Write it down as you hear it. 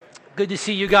Good to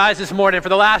see you guys this morning. For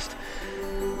the last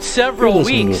several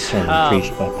weeks,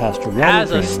 preached by Pastor Robert as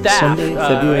a Green, staff, Sunday,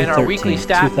 February in our weekly 13th,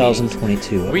 staff 2022,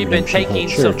 meetings, at we've been Redemption taking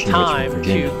Hill some Church in time Richmond,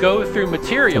 Virginia. to go through For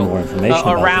material more information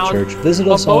about around the church, visit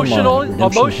us online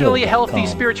at emotionally healthy redemptionhill.com.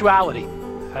 spirituality.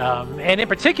 And in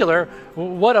particular,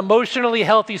 what emotionally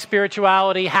healthy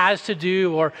spirituality has to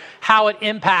do or how it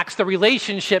impacts the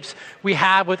relationships we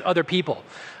have with other people.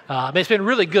 It's been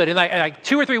really good. And like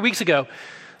 2 or 3 weeks ago,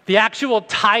 the actual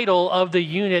title of the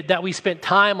unit that we spent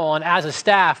time on as a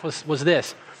staff was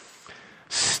this: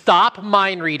 Stop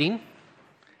mind reading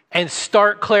and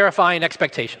start clarifying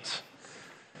expectations.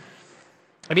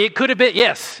 I mean, it could have been,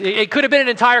 it could have been an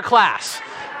entire class.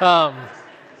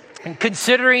 And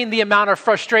considering the amount of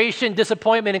frustration,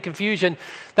 disappointment, and confusion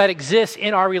that exists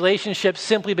in our relationships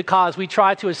simply because we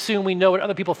try to assume we know what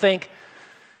other people think,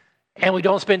 and we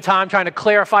don't spend time trying to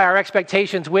clarify our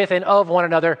expectations with and of one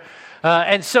another.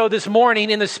 And so this morning,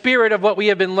 in the spirit of what we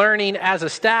have been learning as a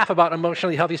staff about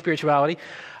emotionally healthy spirituality,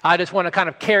 I just want to kind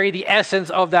of carry the essence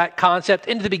of that concept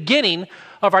into the beginning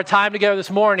of our time together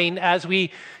this morning as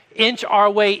we inch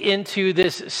our way into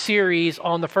this series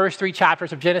on the first 3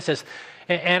 chapters of Genesis.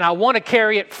 And I want to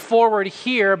carry it forward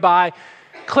here by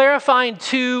clarifying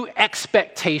 2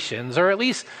 expectations, or at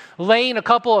least laying a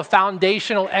couple of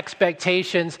foundational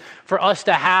expectations for us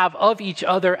to have of each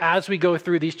other as we go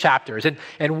through these chapters.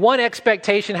 And one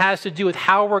expectation has to do with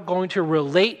how we're going to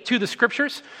relate to the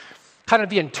scriptures, kind of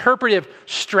the interpretive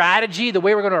strategy, the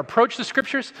way we're going to approach the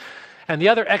scriptures. And the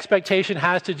other expectation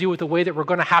has to do with the way that we're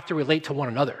going to have to relate to one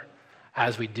another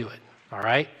as we do it, all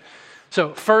right?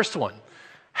 So first one,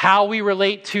 how we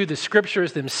relate to the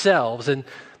scriptures themselves and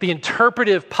the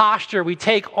interpretive posture we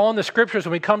take on the scriptures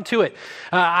when we come to it.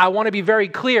 I want to be very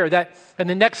clear that in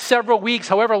the next several weeks,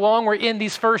 however long we're in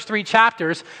these first 3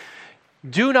 chapters,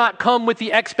 do not come with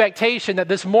the expectation that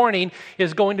this morning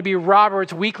is going to be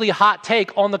Robert's weekly hot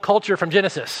take on the culture from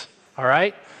Genesis, all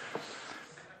right?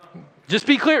 Just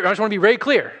be clear. I just want to be very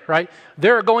clear, right?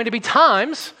 There are going to be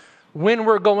times when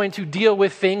we're going to deal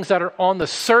with things that are on the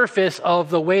surface of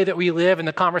the way that we live and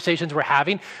the conversations we're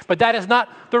having, but that is not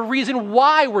the reason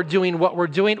why we're doing what we're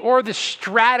doing or the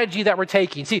strategy that we're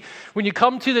taking. See, when you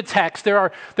come to the text,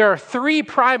 there are 3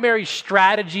 primary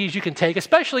strategies you can take,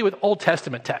 especially with Old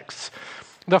Testament texts.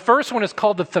 The first one is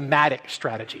called the thematic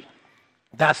strategy.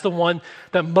 That's the one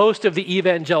that most of the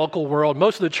evangelical world,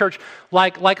 most of the church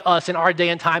like us in our day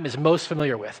and time is most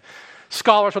familiar with.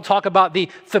 Scholars will talk about the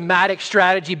thematic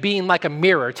strategy being like a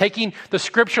mirror, taking the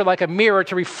scripture like a mirror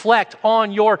to reflect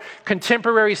on your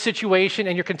contemporary situation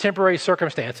and your contemporary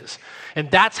circumstances. And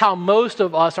that's how most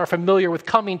of us are familiar with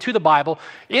coming to the Bible,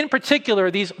 in particular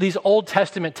these Old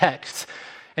Testament texts.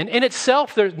 And in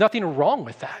itself, there's nothing wrong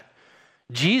with that.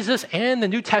 Jesus and the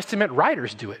New Testament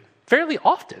writers do it fairly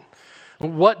often.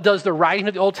 What does the writing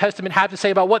of the Old Testament have to say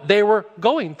about what they were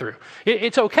going through?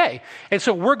 It's okay. And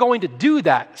so we're going to do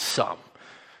that some.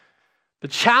 The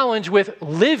challenge with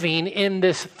living in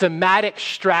this thematic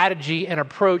strategy and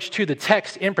approach to the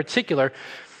text in particular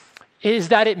is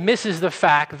that it misses the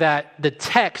fact that the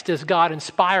text, as God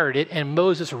inspired it and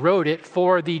Moses wrote it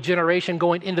for the generation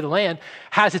going into the land,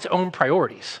 has its own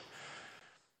priorities.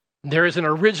 There is an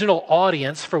original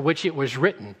audience for which it was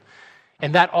written.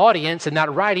 And that audience and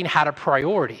that writing had a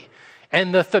priority.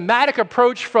 And the thematic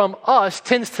approach from us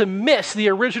tends to miss the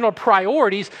original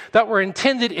priorities that were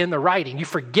intended in the writing. You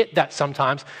forget that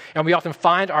sometimes, and we often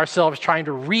find ourselves trying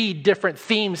to read different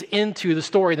themes into the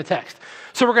story in the text.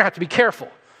 So we're going to have to be careful.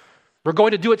 We're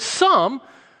going to do it some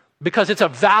because it's a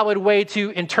valid way to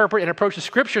interpret and approach the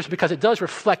scriptures because it does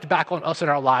reflect back on us in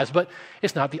our lives, but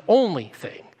it's not the only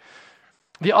thing.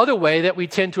 The other way that we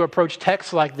tend to approach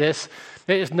texts like this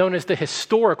is known as the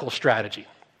historical strategy.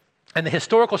 And the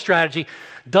historical strategy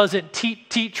doesn't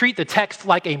treat the text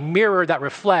like a mirror that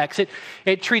reflects.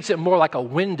 It treats it more like a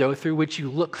window through which you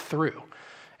look through.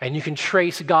 And you can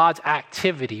trace God's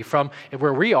activity from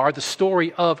where we are, the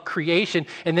story of creation,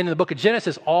 and then in the book of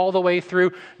Genesis, all the way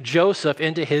through Joseph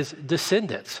into his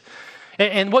descendants.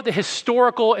 And what the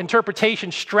historical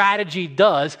interpretation strategy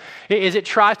does is it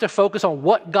tries to focus on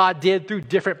what God did through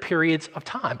different periods of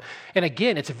time. And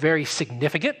again, it's very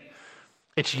significant.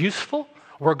 It's useful.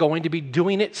 We're going to be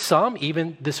doing it some,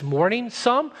 even this morning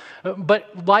some.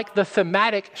 But like the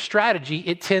thematic strategy,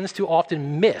 it tends to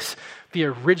often miss the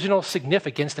original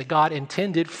significance that God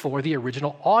intended for the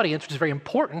original audience, which is very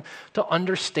important to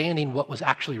understanding what was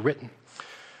actually written.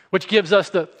 Which gives us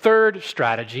the third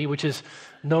strategy, which is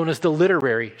known as the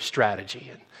literary strategy.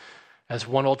 And as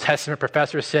one Old Testament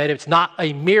professor said, it's not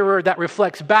a mirror that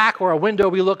reflects back or a window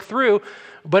we look through,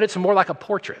 but it's more like a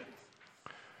portrait.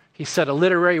 He said a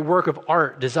literary work of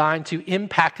art designed to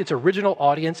impact its original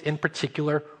audience in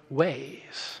particular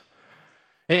ways.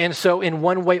 And so in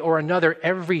one way or another,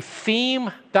 every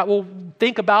theme that we'll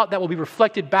think about, that will be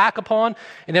reflected back upon,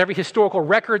 and every historical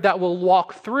record that we'll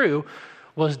walk through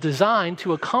was designed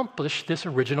to accomplish this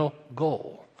original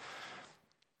goal.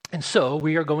 And so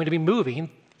we are going to be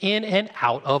moving in and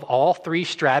out of all three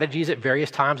strategies at various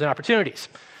times and opportunities.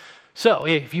 So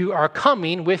if you are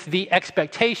coming with the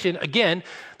expectation, again,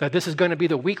 that this is going to be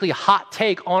the weekly hot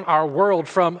take on our world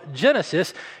from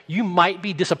Genesis, you might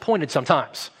be disappointed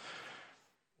sometimes.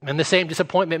 And the same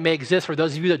disappointment may exist for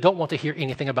those of you that don't want to hear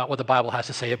anything about what the Bible has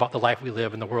to say about the life we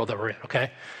live and the world that we're in,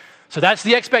 okay? So that's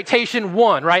the expectation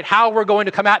one, right? How we're going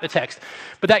to come at the text.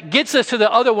 But that gets us to the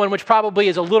other one, which probably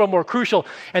is a little more crucial,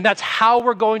 and that's how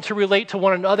we're going to relate to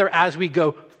one another as we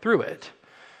go through it.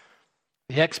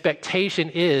 The expectation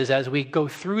is, as we go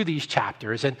through these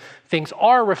chapters and things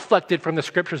are reflected from the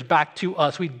scriptures back to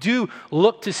us, we do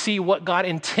look to see what God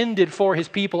intended for his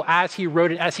people as he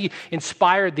wrote it, as he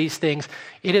inspired these things.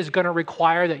 It is going to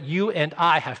require that you and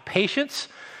I have patience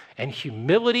and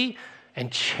humility and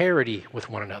charity with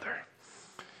one another.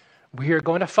 We are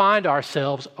going to find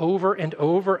ourselves over and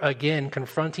over again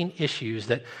confronting issues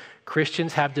that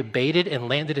Christians have debated and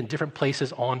landed in different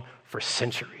places on for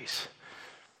centuries.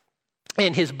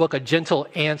 In his book, A Gentle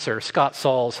Answer, Scott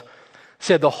Sauls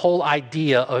said the whole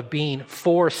idea of being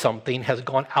for something has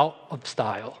gone out of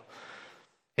style.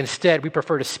 Instead, we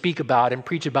prefer to speak about and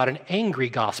preach about an angry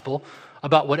gospel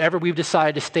about whatever we've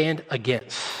decided to stand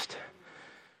against.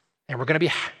 And we're going to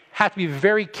have to be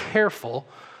very careful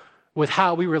with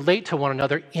how we relate to one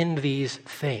another in these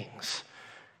things.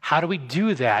 How do we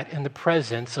do that in the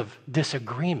presence of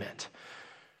disagreement?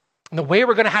 And the way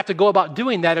we're going to have to go about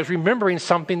doing that is remembering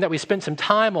something that we spent some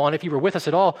time on, if you were with us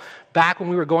at all, back when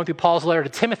we were going through Paul's letter to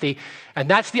Timothy, and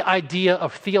that's the idea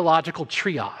of theological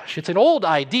triage. It's an old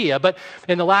idea, but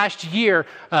in the last year,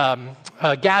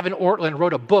 Gavin Ortlund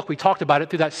wrote a book, we talked about it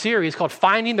through that series, called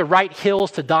Finding the Right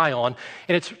Hills to Die On,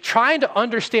 and it's trying to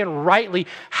understand rightly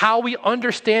how we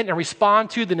understand and respond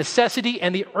to the necessity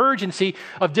and the urgency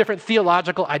of different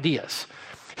theological ideas.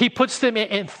 He puts them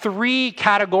in three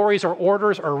categories or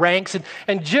orders or ranks,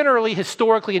 and generally,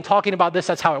 historically, in talking about this,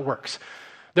 that's how it works.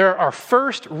 There are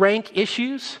first rank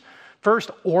issues, first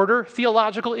order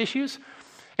theological issues,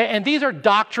 and these are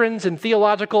doctrines and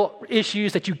theological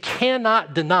issues that you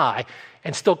cannot deny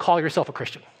and still call yourself a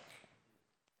Christian.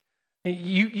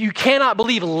 You cannot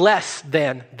believe less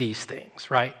than these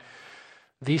things, right?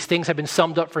 These things have been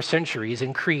summed up for centuries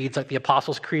in creeds like the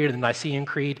Apostles' Creed and the Nicene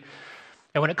Creed.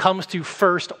 And when it comes to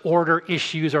first order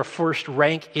issues or first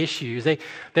rank issues,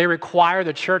 they require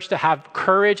the church to have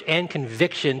courage and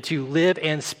conviction to live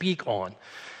and speak on.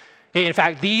 In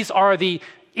fact, these are the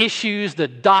issues, the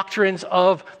doctrines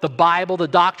of the Bible, the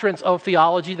doctrines of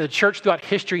theology that the church throughout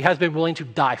history has been willing to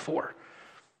die for.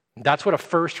 That's what a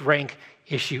first rank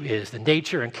issue is: the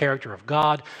nature and character of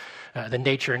God, the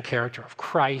nature and character of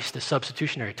Christ, the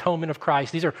substitutionary atonement of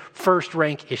Christ. These are first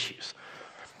rank issues.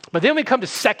 But then we come to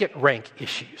second rank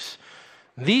issues.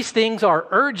 These things are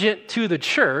urgent to the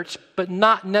church, but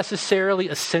not necessarily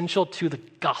essential to the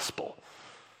gospel.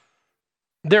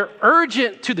 They're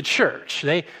urgent to the church.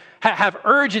 They have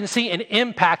urgency and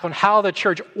impact on how the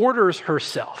church orders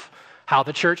herself, how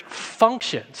the church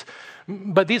functions.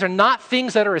 But these are not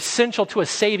things that are essential to a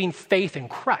saving faith in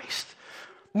Christ.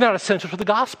 They're not essential to the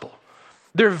gospel.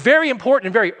 They're very important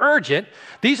and very urgent.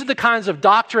 These are the kinds of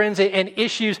doctrines and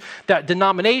issues that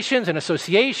denominations and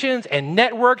associations and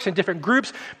networks and different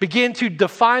groups begin to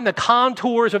define the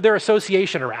contours of their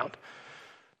association around.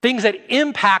 Things that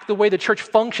impact the way the church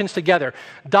functions together.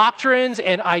 Doctrines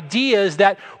and ideas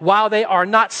that, while they are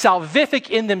not salvific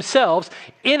in themselves,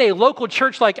 in a local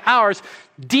church like ours,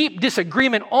 deep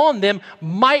disagreement on them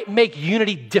might make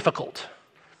unity difficult,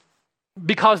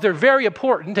 because they're very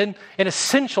important and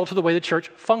essential to the way the church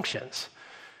functions.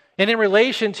 And in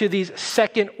relation to these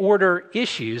second order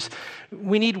issues,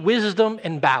 we need wisdom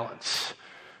and balance,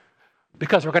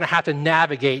 because we're going to have to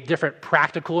navigate different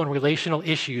practical and relational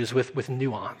issues with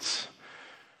nuance.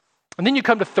 And then you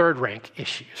come to third rank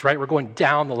issues, right? We're going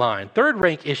down the line. Third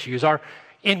rank issues are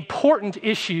important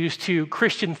issues to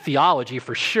Christian theology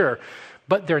for sure,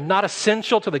 but they're not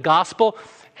essential to the gospel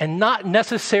and not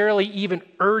necessarily even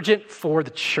urgent for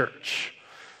the church.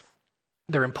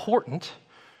 They're important,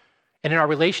 and in our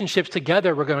relationships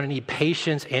together, we're going to need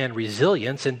patience and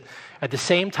resilience, and at the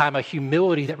same time, a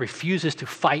humility that refuses to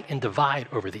fight and divide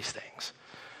over these things.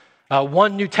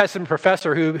 One New Testament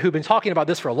professor who'd been talking about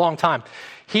this for a long time,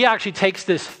 he actually takes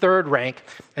this third rank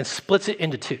and splits it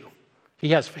into two. He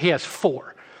has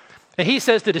four. And he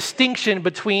says the distinction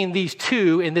between these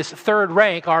two in this third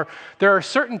rank are there are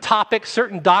certain topics,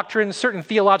 certain doctrines, certain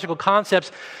theological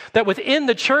concepts that within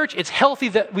the church it's healthy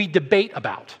that we debate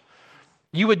about.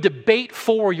 You would debate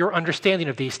for your understanding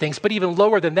of these things, but even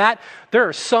lower than that, there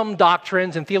are some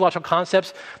doctrines and theological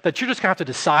concepts that you're just going to have to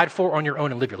decide for on your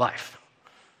own and live your life.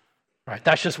 Right?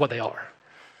 That's just what they are.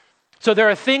 So there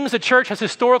are things the church has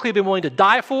historically been willing to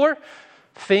die for,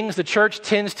 things the church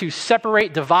tends to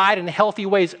separate, divide in healthy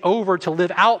ways over to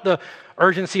live out the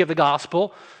urgency of the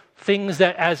gospel, things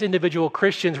that as individual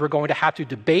Christians we're going to have to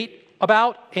debate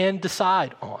about and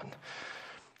decide on.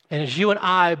 And as you and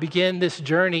I begin this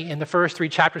journey in the first 3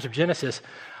 chapters of Genesis,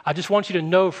 I just want you to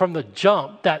know from the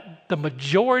jump that the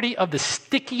majority of the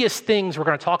stickiest things we're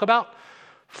going to talk about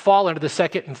fall into the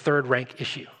second and third rank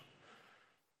issue.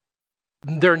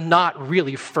 They're not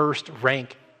really first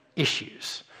rank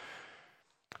issues.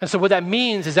 And so what that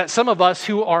means is that some of us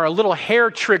who are a little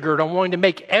hair-triggered on wanting to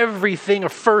make everything a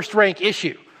first rank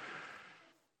issue,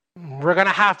 we're going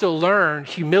to have to learn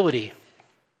humility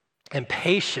and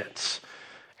patience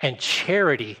and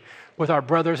charity with our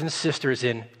brothers and sisters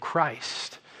in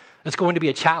Christ. It's going to be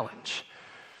a challenge.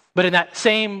 But in that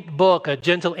same book, A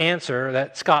Gentle Answer,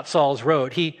 that Scott Sauls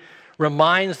wrote, he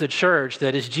reminds the church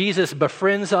that as Jesus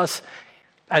befriends us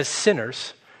as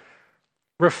sinners,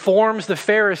 reforms the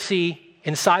Pharisee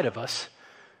inside of us,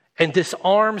 and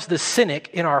disarms the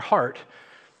cynic in our heart,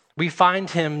 we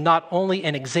find him not only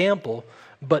an example,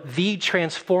 but the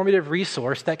transformative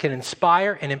resource that can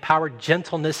inspire and empower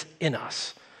gentleness in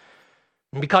us.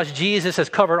 And because Jesus has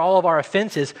covered all of our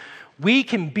offenses, we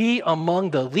can be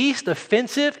among the least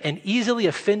offensive and easily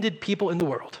offended people in the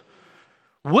world.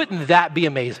 Wouldn't that be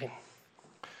amazing?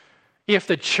 If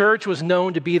the church was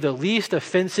known to be the least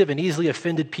offensive and easily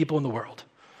offended people in the world.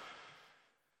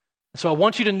 So I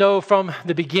want you to know from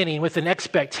the beginning with an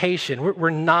expectation, we're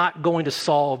not going to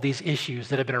solve these issues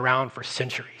that have been around for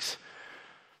centuries.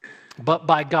 But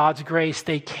by God's grace,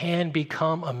 they can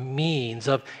become a means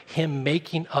of him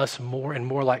making us more and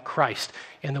more like Christ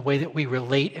in the way that we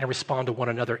relate and respond to one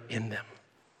another in them.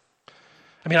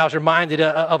 I mean, I was reminded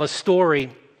of a story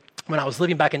when I was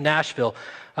living back in Nashville.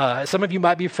 Some of you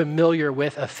might be familiar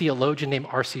with a theologian named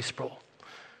R.C. Sproul,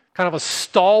 kind of a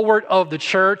stalwart of the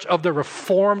church, of the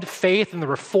Reformed faith and the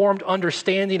Reformed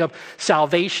understanding of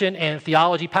salvation and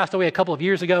theology. Passed away a couple of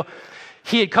years ago.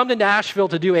 He had come to Nashville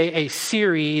to do a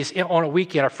series on a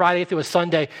weekend, a Friday through a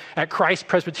Sunday, at Christ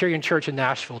Presbyterian Church in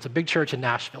Nashville. It's a big church in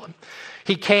Nashville. And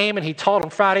he came and he taught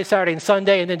on Friday, Saturday, and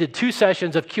Sunday, and then did 2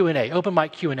 sessions of Q&A, open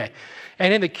mic Q&A.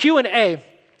 And in the Q&A,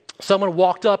 someone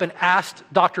walked up and asked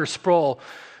Dr. Sproul,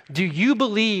 "Do you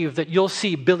believe that you'll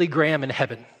see Billy Graham in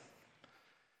heaven?"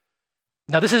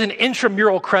 Now, this is an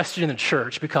intramural question in the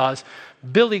church because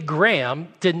Billy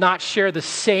Graham did not share the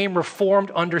same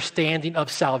Reformed understanding of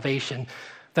salvation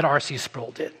that R.C.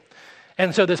 Sproul did.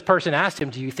 And so this person asked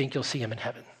him, "Do you think you'll see him in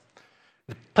heaven?"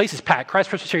 The place is packed. Christ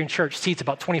Presbyterian Church seats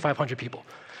about 2,500 people.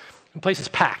 The place is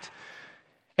packed.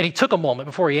 And he took a moment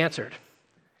before he answered.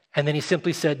 And then he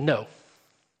simply said, "No,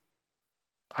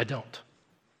 I don't."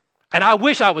 And I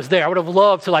wish I was there. I would have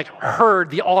loved to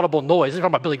heard the audible noise. This is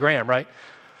talking about Billy Graham, right?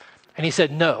 And he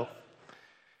said, "No."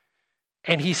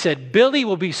 And he said, "Billy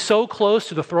will be so close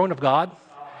to the throne of God,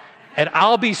 and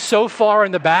I'll be so far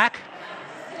in the back,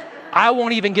 I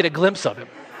won't even get a glimpse of him."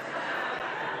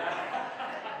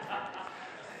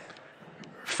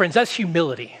 Friends, that's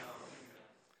humility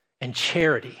and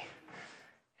charity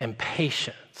and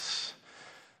patience.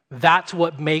 That's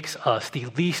what makes us the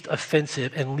least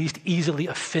offensive and least easily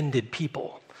offended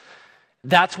people.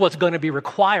 That's what's going to be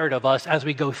required of us as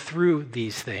we go through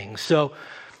these things. So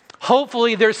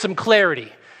hopefully there's some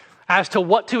clarity as to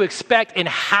what to expect and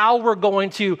how we're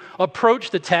going to approach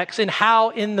the text and how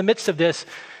in the midst of this,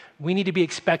 we need to be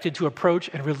expected to approach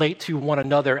and relate to one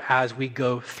another as we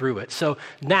go through it. So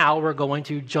now we're going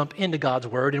to jump into God's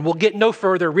word, and we'll get no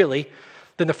further really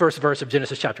than the first verse of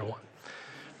Genesis chapter 1.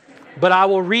 But I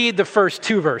will read the first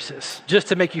 2 verses just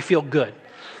to make you feel good.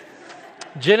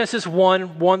 Genesis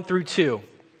 1, 1 through 2.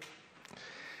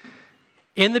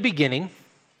 In the beginning,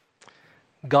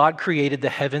 God created the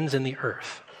heavens and the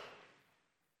earth.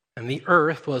 And the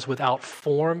earth was without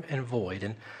form and void,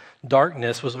 and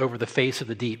darkness was over the face of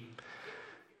the deep.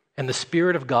 And the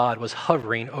Spirit of God was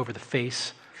hovering over the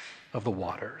face of the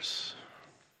waters.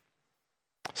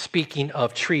 Speaking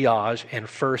of triage and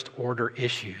first order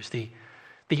issues, the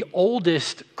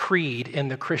oldest creed in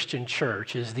the Christian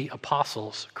church is the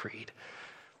Apostles' Creed.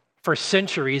 For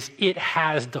centuries, it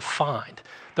has defined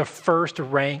the first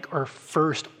rank or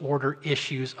first order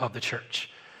issues of the church.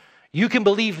 You can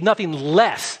believe nothing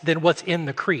less than what's in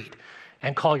the creed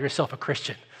and call yourself a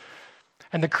Christian.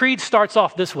 And the creed starts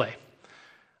off this way: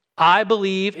 I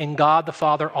believe in God the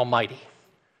Father Almighty,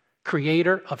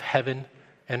 creator of heaven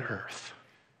and earth.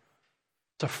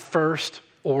 It's a first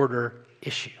order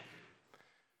issue.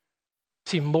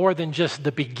 See, more than just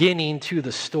the beginning to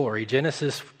the story,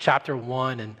 Genesis chapter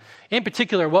 1, and in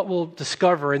particular what we'll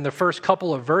discover in the first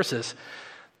couple of verses,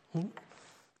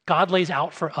 God lays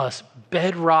out for us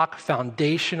bedrock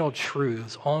foundational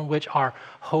truths on which our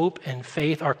hope and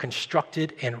faith are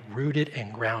constructed and rooted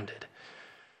and grounded.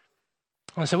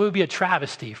 And so it would be a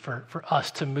travesty for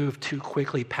us to move too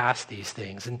quickly past these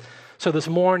things. And so this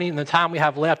morning, in the time we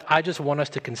have left, I just want us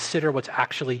to consider what's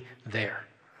actually there.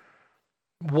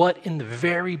 What in the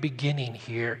very beginning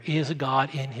here is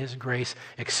God in his grace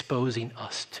exposing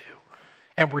us to.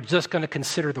 And we're just going to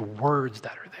consider the words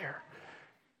that are there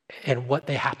and what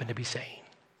they happen to be saying.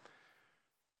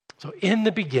 So in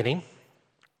the beginning,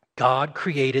 God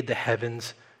created the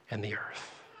heavens and the earth.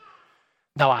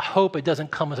 Now, I hope it doesn't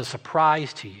come as a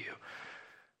surprise to you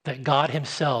that God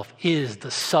himself is the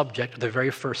subject of the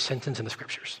very first sentence in the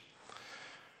scriptures.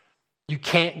 You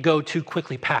can't go too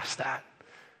quickly past that,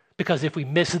 because if we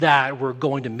miss that, we're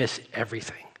going to miss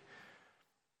everything.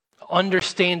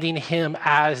 Understanding him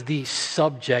as the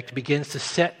subject begins to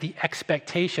set the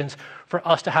expectations for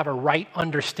us to have a right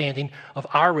understanding of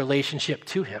our relationship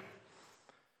to him.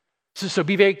 So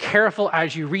be very careful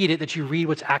as you read it that you read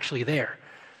what's actually there.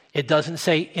 It doesn't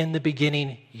say, in the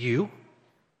beginning, you.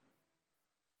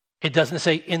 It doesn't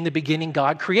say, in the beginning,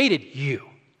 God created you.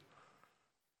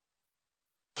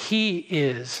 He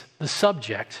is the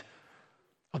subject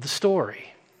of the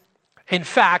story. In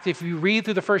fact, if you read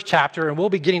through the first chapter, and we'll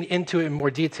be getting into it in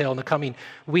more detail in the coming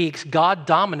weeks, God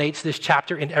dominates this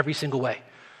chapter in every single way.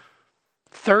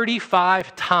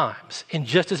 35 times in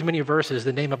just as many verses,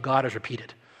 the name of God is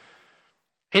repeated.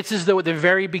 It's as though at the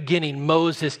very beginning,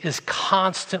 Moses is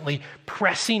constantly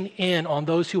pressing in on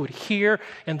those who would hear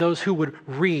and those who would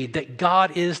read that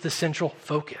God is the central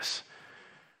focus.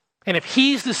 And if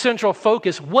he's the central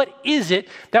focus, what is it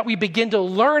that we begin to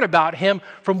learn about him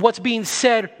from what's being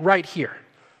said right here?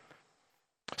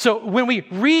 So when we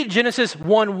read Genesis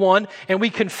 1:1 and we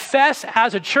confess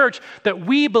as a church that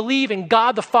we believe in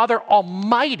God the Father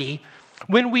Almighty,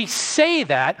 when we say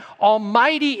that,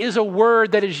 Almighty is a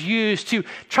word that is used to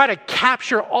try to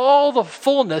capture all the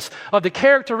fullness of the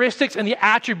characteristics and the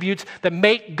attributes that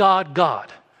make God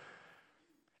God.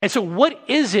 And so what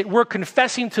is it we're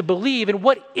confessing to believe, and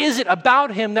what is it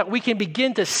about him that we can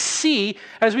begin to see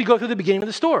as we go through the beginning of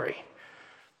the story?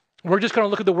 We're just going to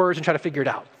look at the words and try to figure it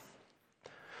out.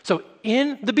 So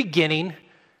in the beginning,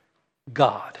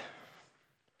 God.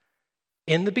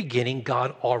 In the beginning,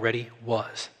 God already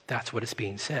was. That's what is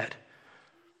being said.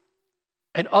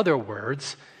 In other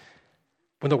words,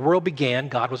 when the world began,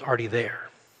 God was already there.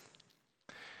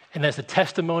 And as the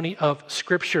testimony of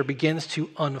Scripture begins to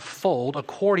unfold,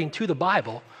 according to the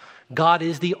Bible, God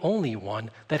is the only one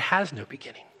that has no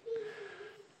beginning.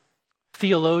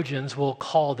 Theologians will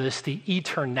call this the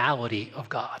eternality of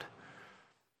God,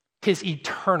 his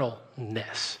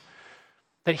eternalness.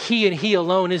 That he and he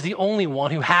alone is the only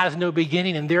one who has no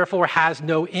beginning and therefore has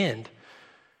no end.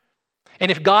 And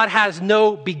if God has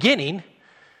no beginning,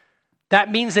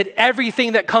 that means that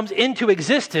everything that comes into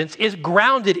existence is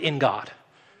grounded in God.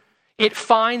 It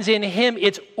finds in him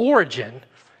its origin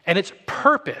and its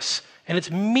purpose and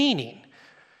its meaning.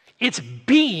 Its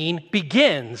being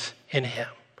begins in him.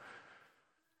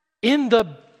 In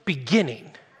the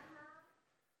beginning,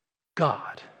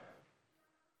 God.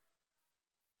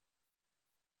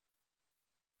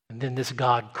 And then this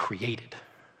God created.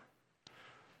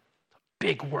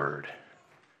 Big word.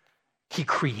 He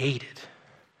created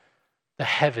the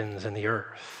heavens and the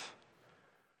earth.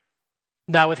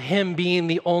 Now, with him being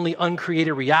the only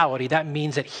uncreated reality, that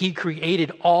means that he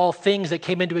created all things that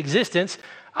came into existence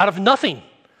out of nothing.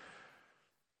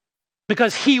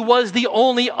 Because he was the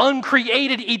only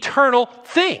uncreated eternal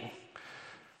thing.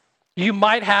 You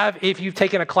might have, if you've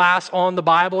taken a class on the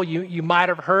Bible, you might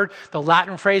have heard the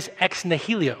Latin phrase ex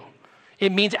nihilo.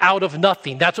 It means out of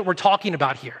nothing. That's what we're talking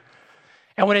about here.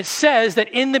 And when it says that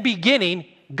in the beginning,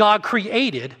 God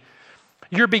created,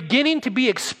 you're beginning to be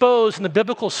exposed in the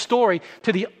biblical story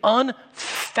to the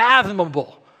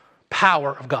unfathomable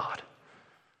power of God.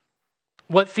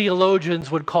 What theologians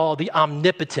would call the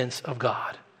omnipotence of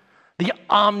God, the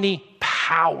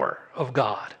omnipower of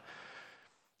God.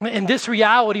 And this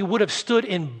reality would have stood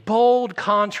in bold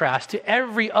contrast to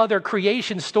every other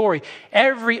creation story,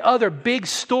 every other big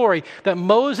story that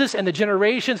Moses and the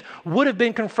generations would have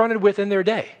been confronted with in their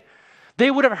day. They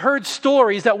would have heard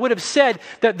stories that would have said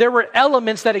that there were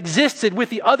elements that existed with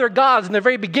the other gods in the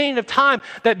very beginning of time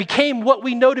that became what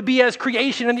we know to be as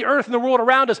creation and the earth and the world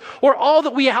around us, or all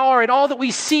that we are and all that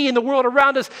we see in the world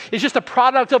around us is just a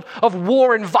product of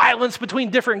war and violence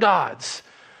between different gods.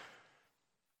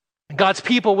 And God's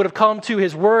people would have come to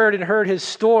his word and heard his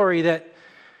story that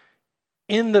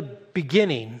in the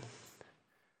beginning,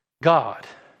 God,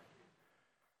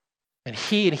 and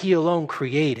he alone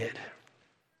created.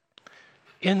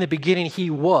 In the beginning, he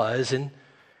was, and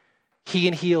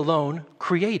he alone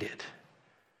created.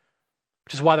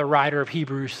 Which is why the writer of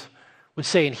Hebrews would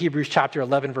say in Hebrews chapter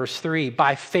 11, verse 3,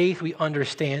 by faith we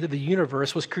understand that the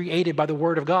universe was created by the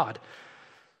word of God,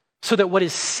 so that what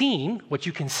is seen, what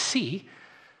you can see,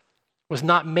 was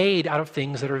not made out of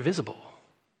things that are visible,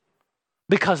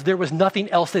 because there was nothing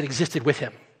else that existed with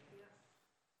him.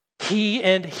 He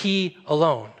and he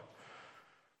alone.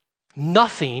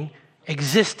 Nothing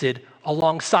existed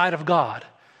alongside of God.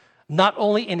 Not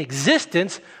only in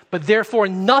existence, but therefore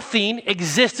nothing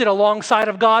existed alongside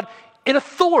of God in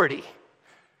authority.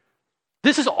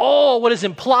 This is all what is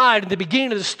implied in the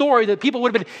beginning of the story that people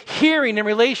would have been hearing in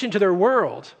relation to their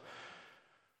world.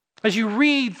 As you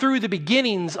read through the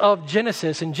beginnings of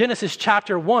Genesis, in Genesis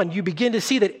chapter 1, you begin to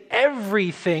see that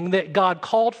everything that God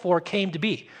called for came to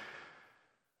be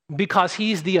because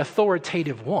he's the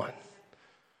authoritative one.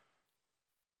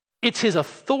 It's his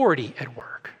authority at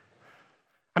work.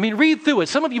 I mean, read through it.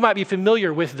 Some of you might be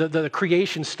familiar with the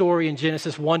creation story in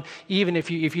Genesis 1, even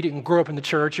if you didn't grow up in the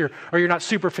church or you're not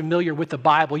super familiar with the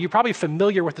Bible. You're probably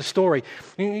familiar with the story.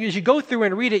 And as you go through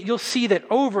and read it, you'll see that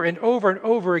over and over and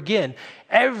over again,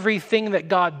 everything that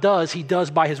God does, he does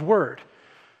by his word.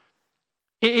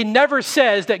 It never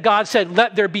says that God said,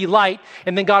 let there be light,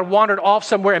 and then God wandered off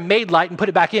somewhere and made light and put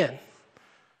it back in.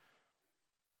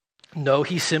 No,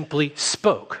 he simply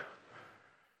spoke.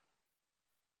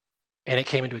 And it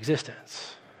came into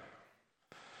existence.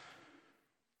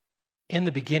 In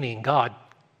the beginning, God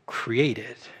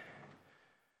created.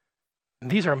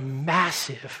 And these are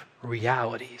massive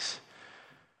realities.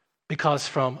 Because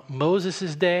from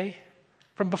Moses' day,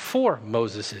 from before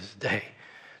Moses' day,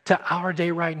 to our day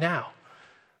right now,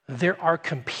 there are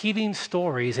competing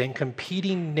stories and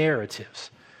competing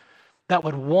narratives that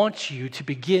would want you to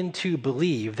begin to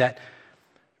believe that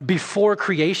before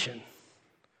creation,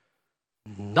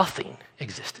 nothing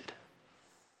existed.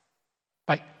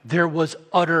 Like there was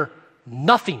utter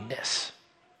nothingness.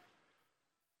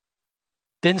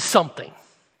 Then something.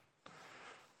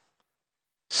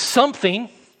 Something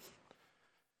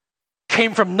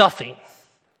came from nothing.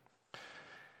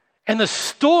 And the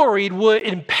story would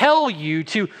impel you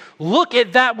to look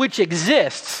at that which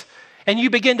exists, and you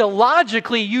begin to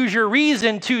logically use your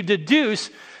reason to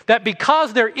deduce that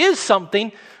because there is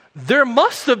something, there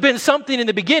must have been something in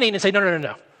the beginning, and say,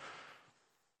 no.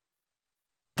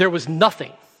 There was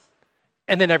nothing,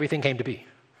 and then everything came to be.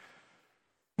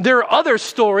 There are other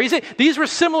stories. These were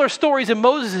similar stories in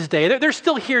Moses' day. They're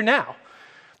still here now.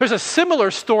 There's a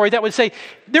similar story that would say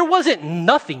there wasn't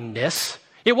nothingness.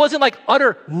 It wasn't like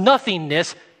utter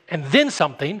nothingness and then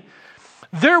something.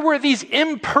 There were these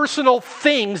impersonal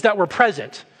things that were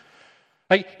present,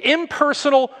 like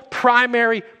impersonal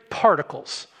primary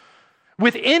particles,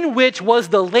 within which was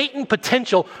the latent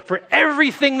potential for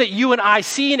everything that you and I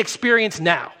see and experience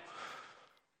now.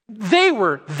 They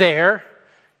were there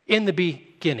in the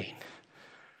beginning.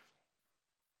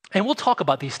 And we'll talk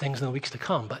about these things in the weeks to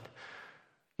come, but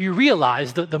you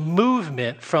realize that the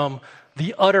movement from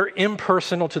the utter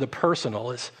impersonal to the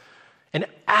personal is an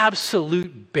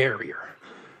absolute barrier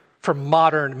for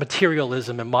modern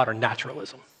materialism and modern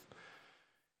naturalism.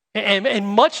 And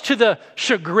much to the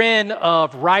chagrin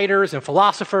of writers and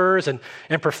philosophers and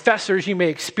professors you may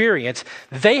experience,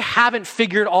 they haven't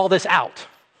figured all this out.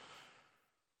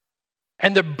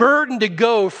 And the burden to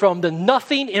go from the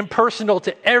nothing impersonal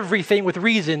to everything with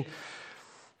reason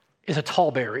is a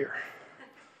tall barrier.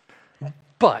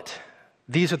 But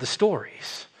these are the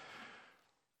stories.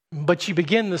 But you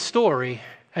begin the story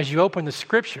as you open the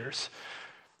scriptures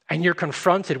and you're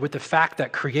confronted with the fact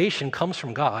that creation comes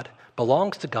from God,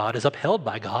 belongs to God, is upheld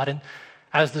by God, and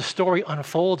as the story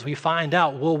unfolds, we find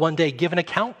out we'll one day give an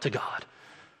account to God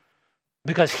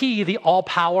because he, the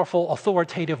all-powerful,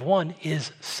 authoritative one,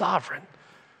 is sovereign.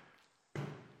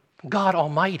 God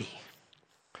Almighty.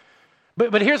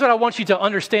 But here's what I want you to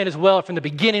understand as well from the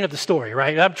beginning of the story,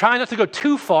 right? I'm trying not to go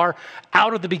too far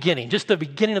out of the beginning, just the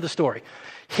beginning of the story.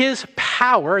 His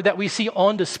power that we see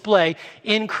on display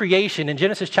in creation in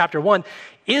Genesis chapter 1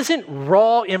 isn't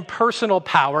raw, impersonal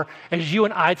power as you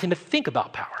and I tend to think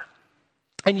about power.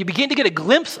 And you begin to get a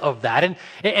glimpse of that and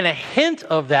a hint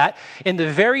of that in the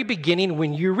very beginning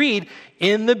when you read,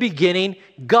 in the beginning,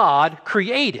 God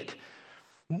created.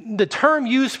 The term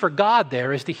used for God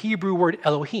there is the Hebrew word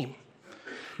Elohim.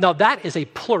 Now that is a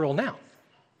plural noun.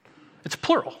 It's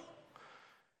plural.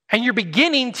 And you're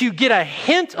beginning to get a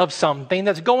hint of something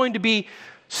that's going to be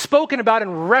spoken about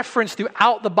and referenced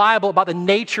throughout the Bible about the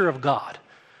nature of God.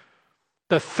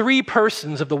 The three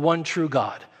persons of the one true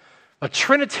God. A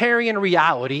Trinitarian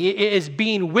reality is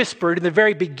being whispered in the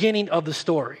very beginning of the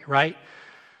story, right?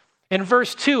 In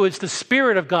verse 2, it's the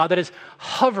Spirit of God that is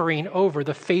hovering over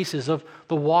the faces of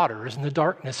the waters and the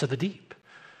darkness of the deep.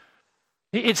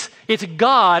 It's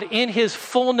God in his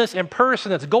fullness and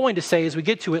person that's going to say, as we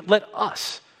get to it, let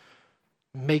us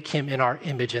make him in our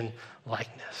image and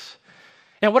likeness.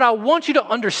 And what I want you to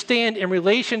understand in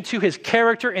relation to his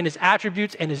character and his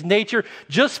attributes and his nature,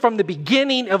 just from the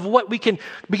beginning of what we can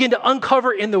begin to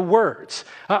uncover in the words,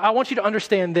 I want you to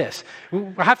understand this.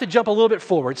 I have to jump a little bit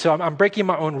forward, so I'm breaking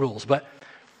my own rules. But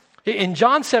in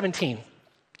John 17,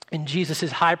 in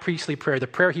Jesus' high priestly prayer, the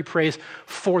prayer he prays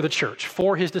for the church,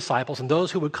 for his disciples and those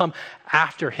who would come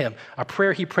after him, a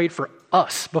prayer he prayed for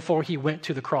us before he went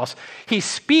to the cross. He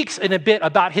speaks in a bit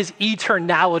about his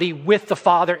eternality with the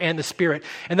Father and the Spirit,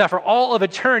 and that for all of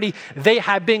eternity, they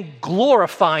have been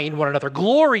glorifying one another,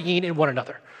 glorying in one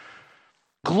another,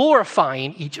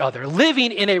 glorifying each other,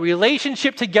 living in a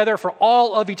relationship together for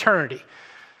all of eternity.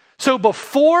 So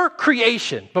before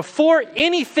creation, before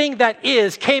anything that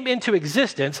is came into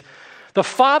existence, the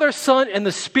Father, Son, and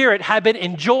the Spirit had been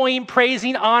enjoying,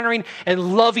 praising, honoring,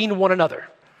 and loving one another.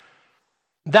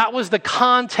 That was the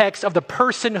context of the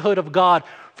personhood of God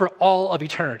for all of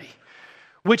eternity,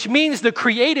 which means the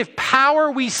creative power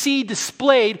we see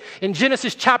displayed in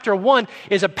Genesis chapter 1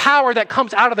 is a power that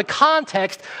comes out of the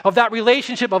context of that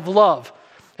relationship of love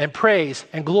and praise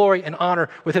and glory and honor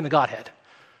within the Godhead.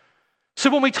 So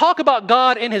when we talk about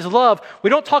God and his love, we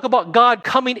don't talk about God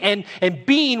coming and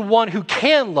being one who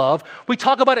can love. We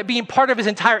talk about it being part of his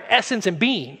entire essence and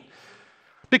being.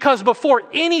 Because before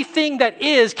anything that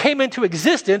is came into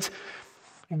existence,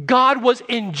 God was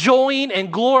enjoying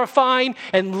and glorifying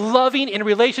and loving in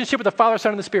relationship with the Father,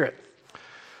 Son, and the Spirit.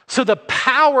 So the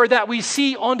power that we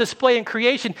see on display in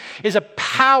creation is a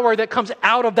power that comes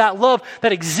out of that love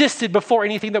that existed before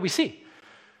anything that we see.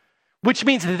 Which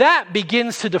means that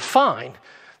begins to define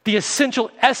the essential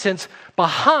essence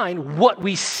behind what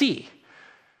we see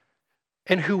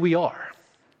and who we are.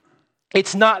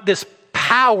 It's not this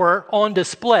power on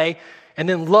display and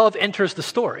then love enters the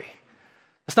story.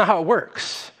 That's not how it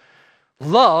works.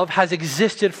 Love has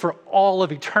existed for all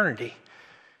of eternity.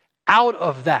 Out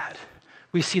of that,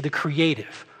 we see the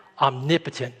creative,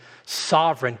 omnipotent,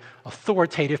 sovereign,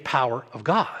 authoritative power of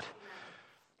God.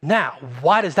 Now,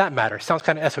 why does that matter? Sounds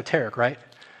kind of esoteric, right?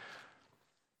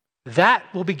 That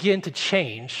will begin to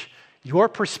change your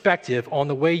perspective on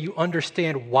the way you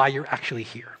understand why you're actually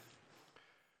here.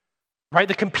 Right?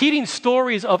 The competing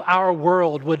stories of our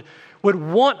world would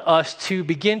want us to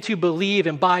begin to believe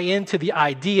and buy into the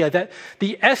idea that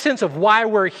the essence of why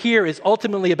we're here is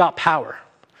ultimately about power.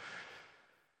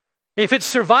 If it's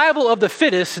survival of the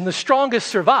fittest and the strongest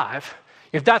survive,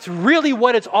 if that's really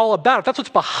what it's all about, if that's what's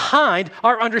behind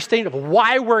our understanding of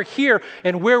why we're here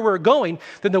and where we're going,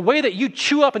 then the way that you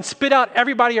chew up and spit out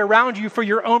everybody around you for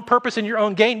your own purpose and your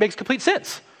own gain makes complete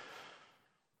sense.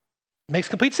 Makes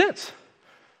complete sense.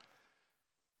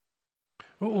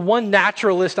 One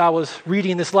naturalist I was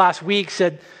reading this last week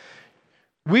said,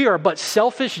 "We are but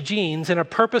selfish genes in a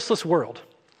purposeless world.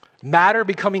 Matter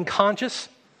becoming conscious,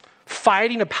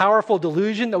 fighting a powerful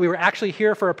delusion that we were actually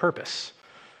here for a purpose."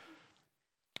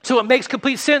 So it makes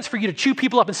complete sense for you to chew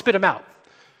people up and spit them out.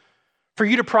 For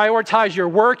you to prioritize your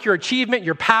work, your achievement,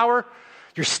 your power,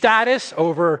 your status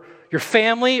over your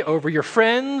family, over your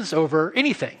friends, over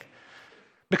anything.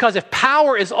 Because if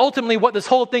power is ultimately what this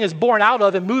whole thing is born out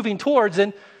of and moving towards,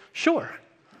 then sure.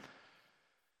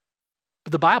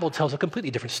 But the Bible tells a completely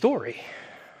different story.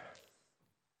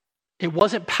 It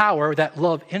wasn't power that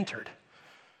love entered.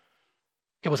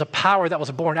 It was a power that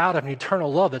was born out of an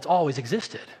eternal love that's always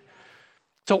existed.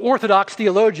 So Greek Orthodox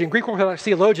theologian,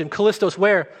 Callistos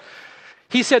Ware,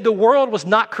 he said the world was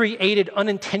not created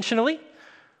unintentionally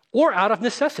or out of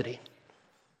necessity.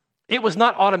 It was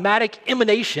not automatic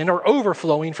emanation or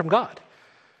overflowing from God,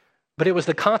 but it was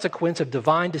the consequence of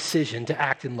divine decision to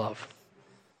act in love.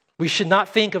 We should not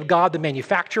think of God the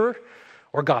manufacturer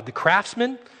or God the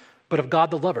craftsman, but of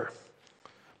God the lover.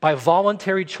 By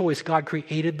voluntary choice, God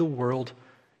created the world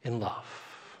in love.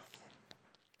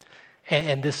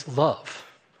 And this love,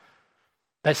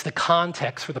 that's the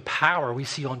context for the power we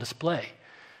see on display.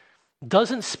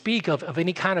 doesn't speak of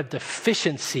any kind of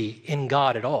deficiency in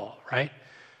God at all, right?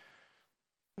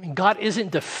 I mean, God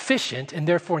isn't deficient and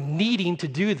therefore needing to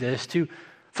do this to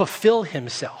fulfill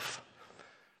himself.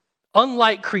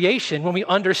 Unlike creation, when we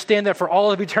understand that for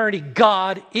all of eternity,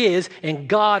 God is and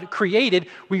God created,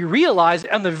 we realize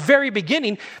in the very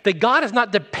beginning that God is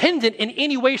not dependent in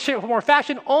any way, shape, or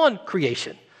fashion on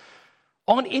creation,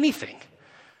 on anything.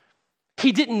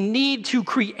 He didn't need to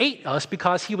create us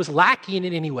because he was lacking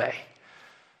in any way.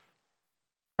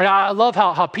 Right, I love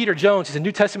how Peter Jones, he's a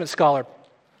New Testament scholar,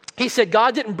 he said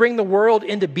God didn't bring the world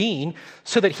into being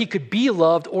so that he could be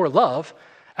loved or love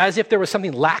as if there was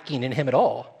something lacking in him at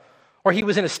all, or he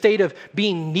was in a state of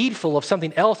being needful of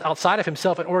something else outside of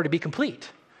himself in order to be complete.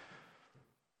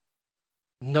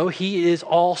 No, he is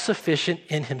all sufficient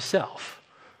in himself.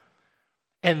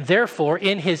 And therefore,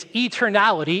 in his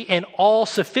eternality and all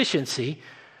sufficiency,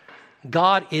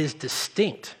 God is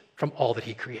distinct from all that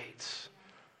he creates.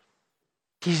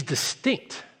 He's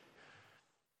distinct.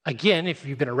 Again, if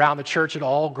you've been around the church at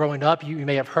all growing up, you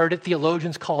may have heard it.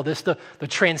 Theologians call this the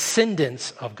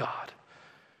transcendence of God.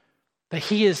 That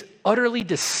he is utterly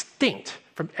distinct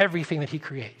from everything that he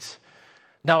creates.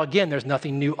 Now, again, there's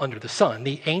nothing new under the sun.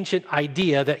 The ancient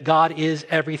idea that God is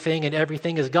everything and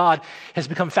everything is God has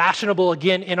become fashionable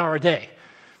again in our day.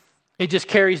 It just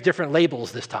carries different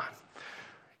labels this time.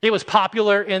 It was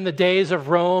popular in the days of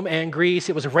Rome and Greece.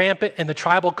 It was rampant in the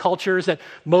tribal cultures that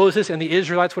Moses and the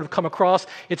Israelites would have come across.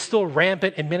 It's still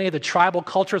rampant in many of the tribal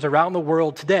cultures around the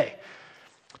world today.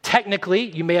 Technically,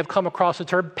 you may have come across the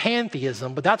term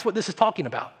pantheism, but that's what this is talking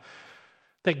about.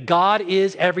 That God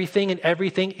is everything and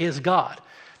everything is God.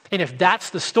 And if that's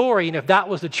the story and if that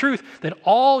was the truth, then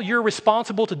all you're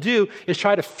responsible to do is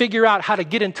try to figure out how to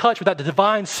get in touch with that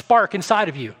divine spark inside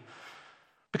of you.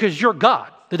 Because you're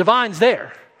God. The divine's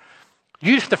there.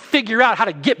 You just have to figure out how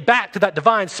to get back to that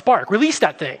divine spark. Release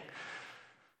that thing.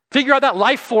 Figure out that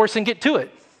life force and get to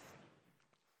it.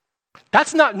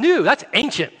 That's not new. That's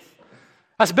ancient.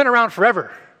 That's been around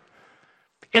forever.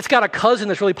 It's got a cousin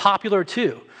that's really popular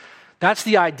too. That's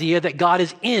the idea that God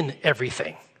is in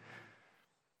everything.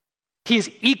 He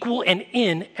is equal and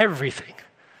in everything.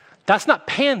 That's not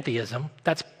pantheism.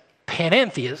 That's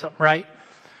panentheism, right?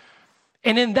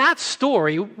 And in that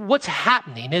story, what's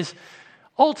happening is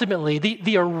ultimately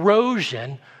the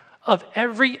erosion of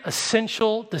every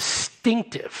essential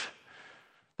distinctive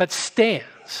that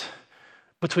stands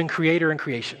between creator and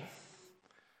creation.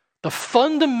 The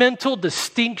fundamental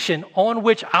distinction on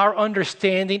which our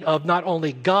understanding of not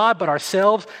only God, but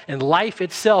ourselves and life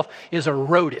itself is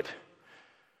eroded.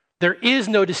 There is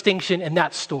no distinction in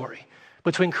that story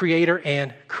between creator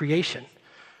and creation.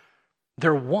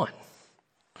 They're one.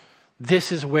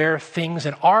 This is where things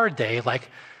in our day, like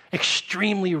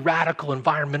extremely radical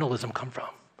environmentalism, come from.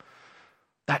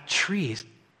 That tree's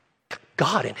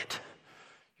God in it.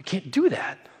 You can't do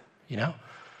that, you know?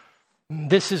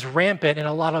 This is rampant in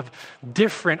a lot of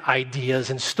different ideas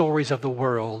and stories of the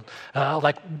world,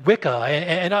 like Wicca,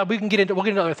 and we'll get into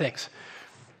other things.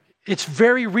 It's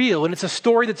very real, and it's a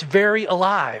story that's very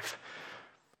alive.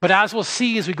 But as we'll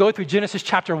see as we go through Genesis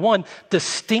chapter 1,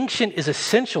 distinction is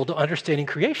essential to understanding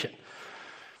creation.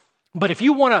 But if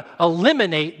you want to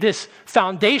eliminate this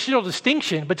foundational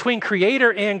distinction between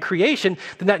creator and creation,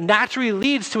 then that naturally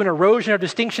leads to an erosion of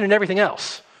distinction in everything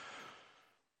else.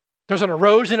 There's an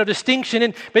erosion of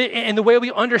distinction in the way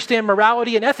we understand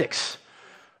morality and ethics.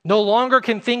 No longer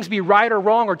can things be right or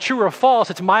wrong or true or false.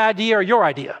 It's my idea or your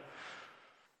idea.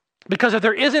 Because if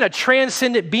there isn't a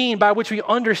transcendent being by which we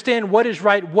understand what is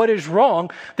right, what is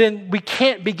wrong, then we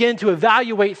can't begin to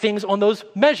evaluate things on those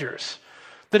measures.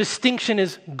 The distinction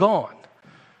is gone.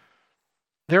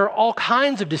 There are all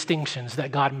kinds of distinctions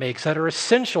that God makes that are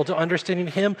essential to understanding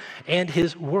him and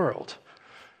his world.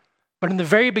 But in the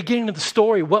very beginning of the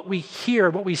story, what we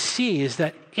hear, what we see is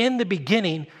that in the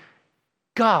beginning,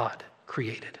 God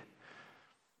created.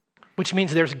 Which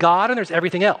means there's God and there's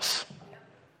everything else.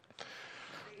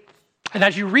 And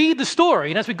as you read the story,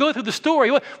 and as we go through the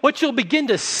story, what you'll begin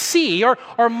to see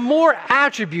are more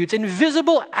attributes,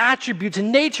 invisible attributes,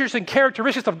 and natures and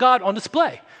characteristics of God on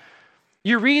display.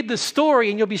 You read the story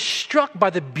and you'll be struck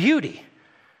by the beauty,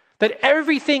 that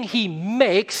everything he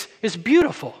makes is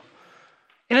beautiful.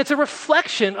 And it's a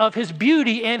reflection of his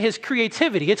beauty and his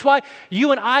creativity. It's why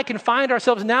you and I can find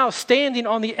ourselves now standing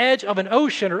on the edge of an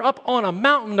ocean or up on a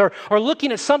mountain or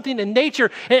looking at something in nature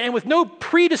and with no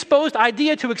predisposed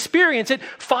idea to experience it,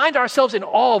 find ourselves in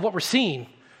awe of what we're seeing.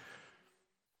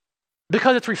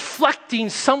 Because it's reflecting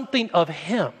something of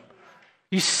him.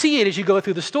 You see it as you go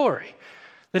through the story.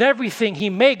 That everything he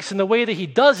makes and the way that he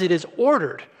does it is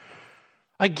ordered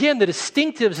Again, the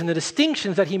distinctives and the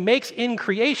distinctions that he makes in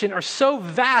creation are so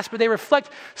vast, but they reflect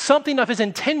something of his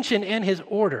intention and his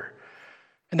order.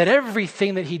 And that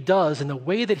everything that he does and the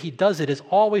way that he does it is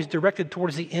always directed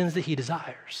towards the ends that he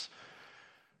desires.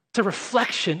 It's a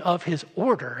reflection of his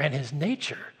order and his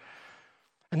nature.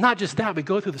 And not just that, we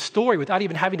go through the story without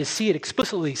even having to see it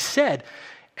explicitly said,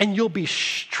 and you'll be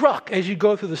struck as you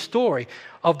go through the story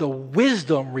of the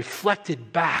wisdom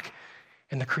reflected back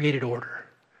in the created order.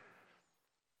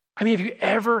 I mean, have you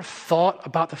ever thought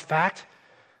about the fact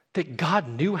that God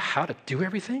knew how to do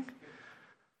everything?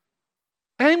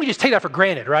 I think we just take that for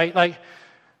granted, right? Like,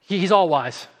 he's all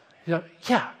wise. Yeah.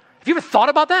 Have you ever thought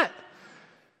about that?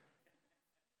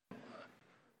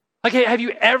 Like, have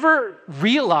you ever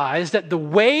realized that the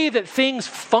way that things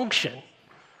function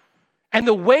and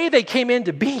the way they came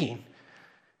into being,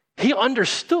 he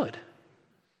understood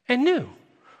and knew?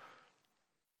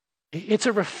 It's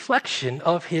a reflection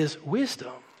of his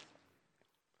wisdom.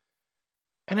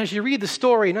 And as you read the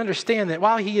story and understand that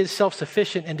while he is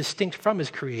self-sufficient and distinct from his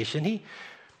creation,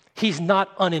 he's not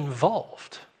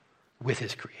uninvolved with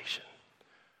his creation.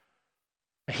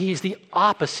 He's the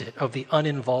opposite of the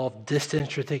uninvolved,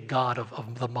 disinterested God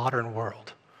of the modern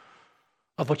world,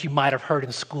 of what you might have heard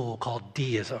in school called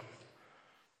deism.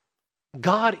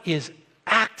 God is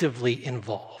actively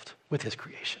involved with his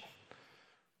creation.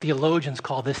 Theologians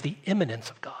call this the immanence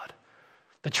of God.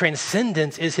 The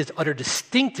transcendence is his utter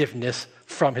distinctiveness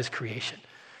from his creation.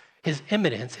 His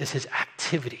immanence is his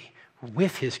activity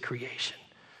with his creation.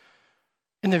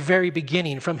 In the very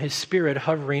beginning, from his spirit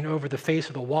hovering over the face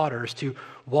of the waters to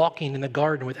walking in the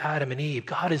garden with Adam and Eve,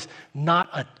 God is not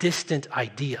a distant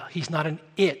idea. He's not an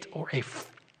it or a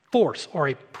force or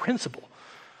a principle.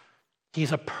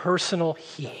 He's a personal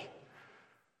he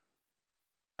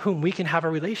whom we can have a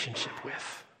relationship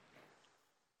with,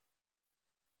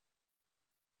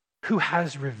 who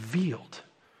has revealed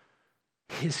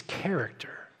his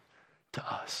character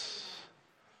to us.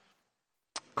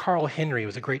 Carl Henry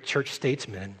was a great church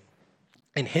statesman,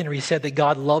 and Henry said that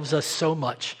God loves us so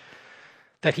much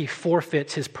that he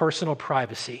forfeits his personal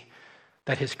privacy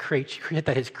that his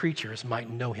creatures might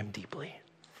know him deeply.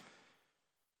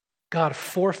 God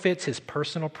forfeits his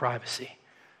personal privacy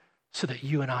so that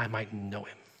you and I might know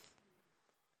him.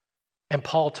 And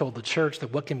Paul told the church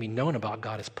that what can be known about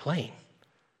God is plain.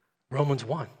 Romans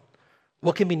 1.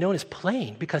 What can be known is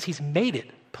plain because he's made it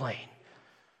plain.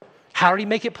 How did he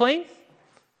make it plain?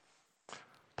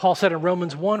 Paul said in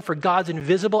Romans 1, for God's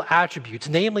invisible attributes,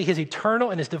 namely his eternal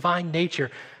and his divine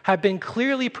nature, have been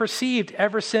clearly perceived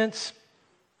ever since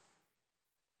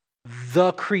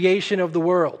the creation of the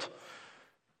world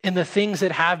in the things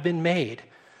that have been made.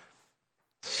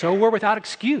 So we're without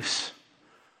excuse.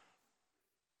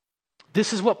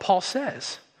 This is what Paul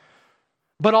says.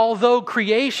 But although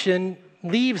creation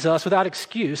leaves us without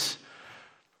excuse,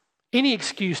 any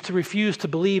excuse to refuse to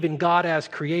believe in God as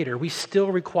creator, we still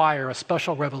require a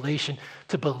special revelation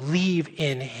to believe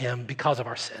in him because of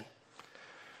our sin.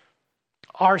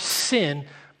 Our sin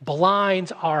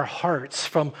blinds our hearts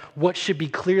from what should be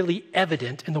clearly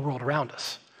evident in the world around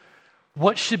us,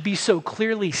 what should be so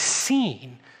clearly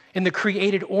seen in the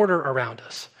created order around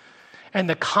us. And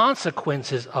the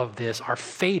consequences of this are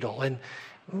fatal and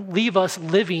leave us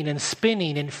living and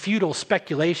spinning in futile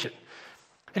speculation.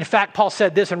 In fact, Paul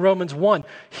said this in Romans 1.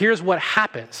 Here's what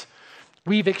happens.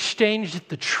 We've exchanged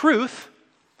the truth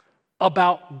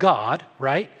about God,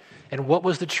 right? And what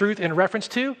was the truth in reference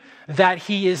to? That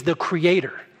he is the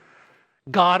creator,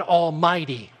 God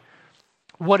Almighty.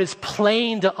 What is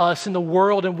plain to us in the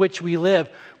world in which we live,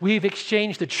 we've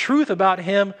exchanged the truth about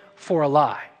him for a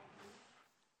lie.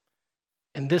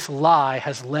 And this lie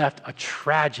has left a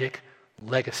tragic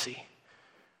legacy.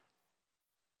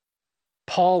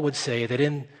 Paul would say that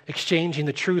in exchanging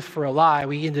the truth for a lie,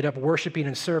 we ended up worshiping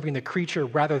and serving the creature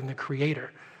rather than the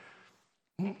creator.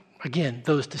 Again,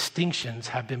 those distinctions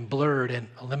have been blurred and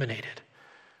eliminated.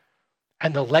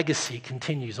 And the legacy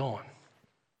continues on.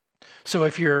 So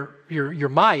if you're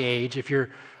my age,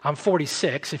 I'm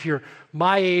 46, if you're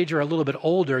my age or a little bit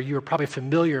older, you're probably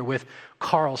familiar with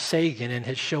Carl Sagan and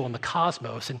his show on the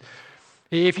cosmos. And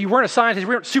if you weren't a scientist, you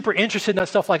weren't super interested in that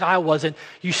stuff like I wasn't,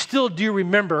 you still do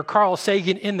remember Carl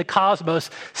Sagan in the cosmos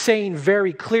saying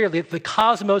very clearly that the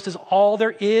cosmos is all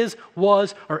there is,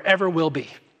 was, or ever will be.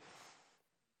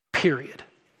 Period.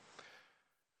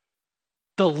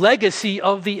 The legacy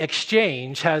of the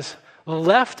exchange has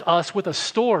left us with a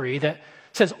story that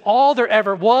says all there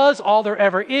ever was, all there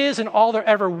ever is, and all there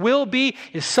ever will be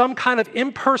is some kind of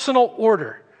impersonal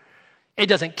order. It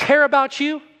doesn't care about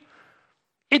you.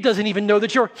 It doesn't even know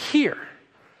that you're here.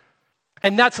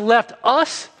 And that's left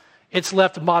us It's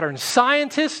left modern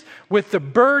scientists with the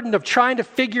burden of trying to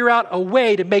figure out a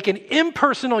way to make an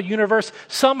impersonal universe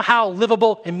somehow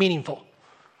livable and meaningful.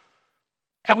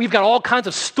 And we've got all kinds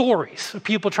of stories of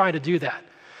people trying to do that.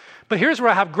 But here's where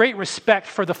I have great respect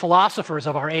for the philosophers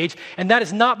of our age, and that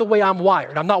is not the way I'm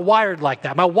wired. I'm not wired like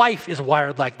that. My wife is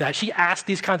wired like that. She asks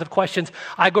these kinds of questions.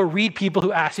 I go read people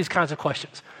who ask these kinds of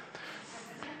questions.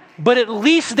 But at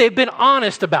least they've been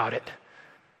honest about it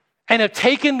and have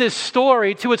taken this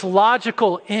story to its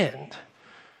logical end.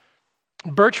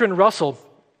 Bertrand Russell,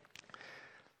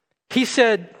 he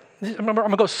said, I'm going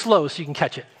to go slow so you can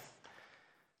catch it.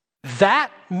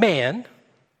 That man,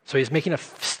 so he's making a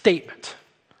statement,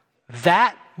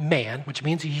 that man, which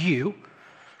means you,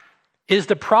 is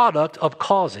the product of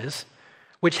causes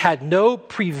which had no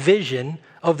prevision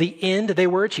of the end they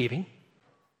were achieving.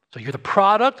 So you're the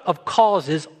product of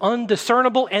causes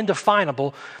undiscernible and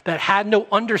definable that had no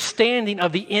understanding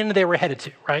of the end they were headed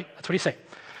to, right? That's what he's saying.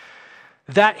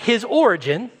 That his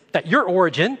origin, that your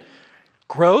origin,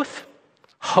 growth,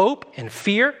 hope, and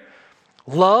fear,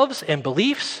 loves and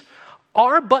beliefs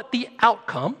are but the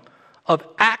outcome of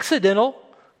accidental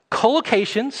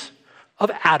collocations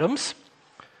of atoms,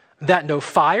 that no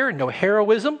fire, no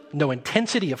heroism, no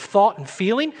intensity of thought and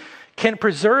feeling can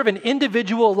preserve an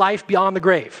individual life beyond the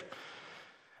grave.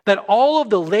 That all of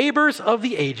the labors of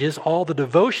the ages, all the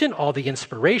devotion, all the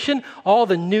inspiration, all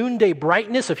the noonday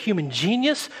brightness of human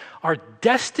genius are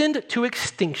destined to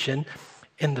extinction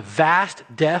in the vast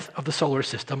death of the solar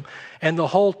system, and the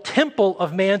whole temple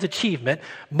of man's achievement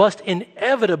must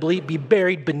inevitably be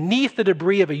buried beneath the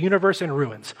debris of a universe in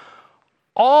ruins.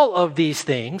 All of these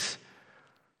things,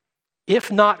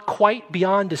 if not quite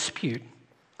beyond dispute,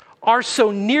 are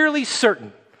so nearly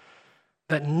certain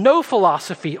that no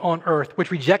philosophy on earth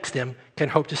which rejects them can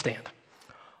hope to stand.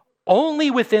 Only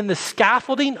within the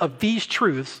scaffolding of these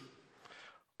truths,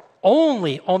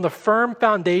 only on the firm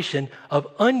foundation of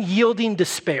unyielding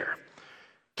despair,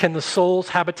 can the soul's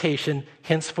habitation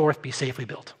henceforth be safely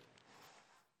built.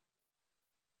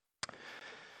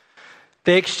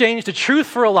 They exchanged the truth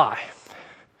for a lie.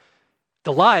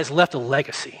 The lie has left a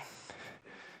legacy,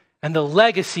 and the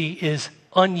legacy is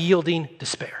unyielding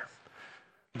despair.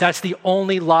 That's the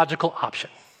only logical option.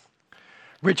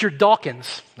 Richard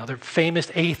Dawkins, another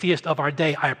famous atheist of our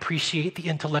day, I appreciate the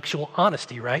intellectual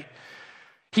honesty, right?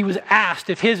 He was asked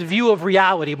if his view of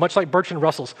reality, much like Bertrand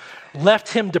Russell's, left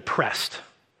him depressed.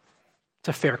 It's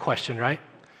a fair question, right?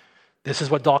 This is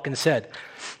what Dawkins said.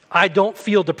 I don't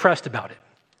feel depressed about it,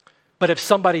 but if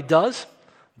somebody does,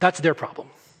 that's their problem.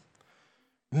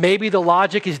 Maybe the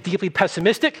logic is deeply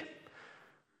pessimistic,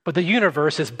 but the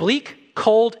universe is bleak,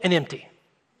 cold, and empty.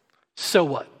 So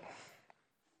what?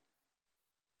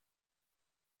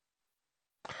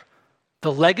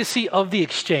 The legacy of the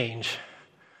exchange,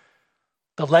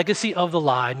 the legacy of the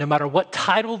lie, no matter what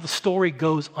title the story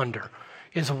goes under,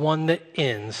 is one that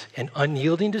ends in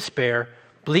unyielding despair,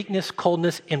 bleakness,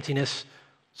 coldness, emptiness.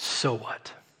 So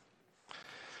what?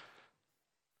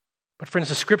 But friends,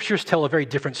 the scriptures tell a very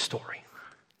different story.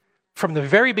 From the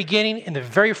very beginning, in the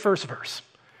very first verse,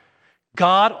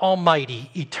 God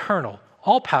Almighty, eternal,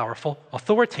 all-powerful,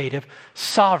 authoritative,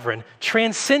 sovereign,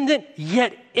 transcendent,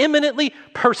 yet eminently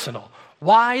personal,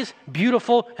 wise,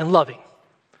 beautiful, and loving,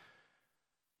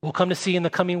 we'll come to see in the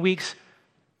coming weeks,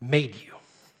 made you.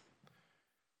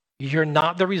 You're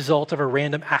not the result of a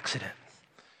random accident.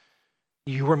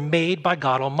 You were made by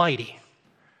God Almighty,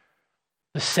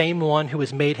 the same one who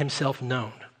has made himself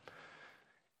known.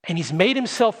 And he's made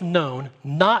himself known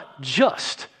not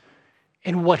just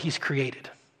in what he's created.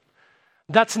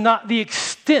 That's not the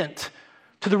extent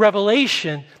to the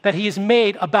revelation that he has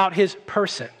made about his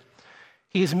person.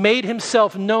 He has made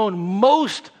himself known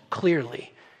most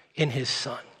clearly in his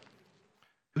Son,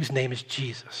 whose name is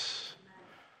Jesus.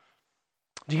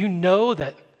 Do you know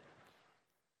that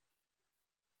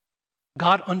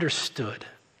God understood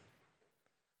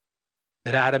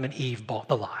that Adam and Eve bought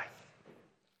the lie?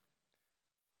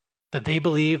 That they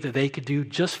believed that they could do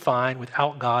just fine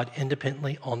without God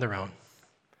independently on their own.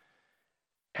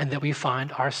 And that we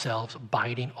find ourselves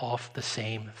biting off the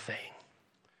same thing.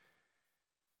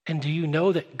 And do you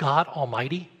know that God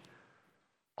Almighty,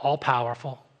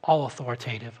 all-powerful,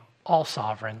 all-authoritative,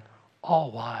 all-sovereign,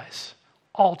 all-wise,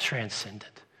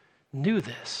 all-transcendent, knew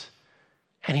this,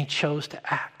 and he chose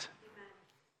to act?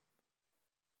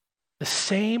 The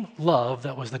same love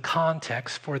that was the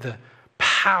context for the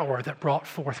power that brought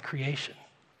forth creation.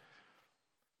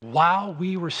 While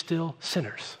we were still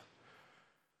sinners,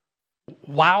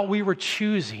 while we were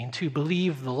choosing to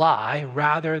believe the lie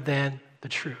rather than the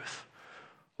truth,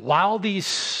 while these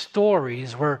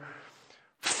stories were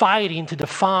fighting to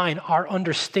define our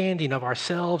understanding of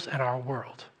ourselves and our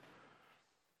world.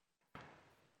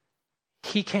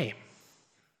 He came.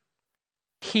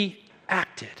 He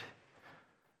acted.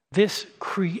 This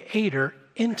creator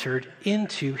entered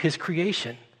into his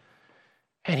creation,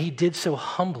 and he did so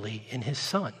humbly in his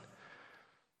Son.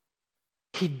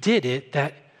 He did it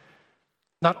that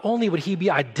not only would he be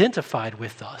identified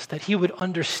with us, that he would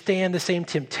understand the same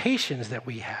temptations that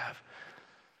we have,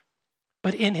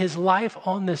 but in his life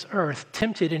on this earth,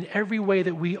 tempted in every way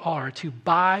that we are to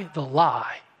buy the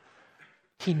lie,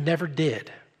 he never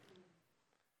did.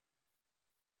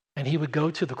 And he would go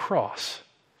to the cross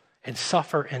and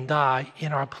suffer and die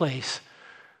in our place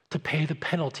to pay the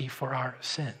penalty for our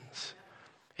sins.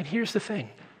 And here's the thing.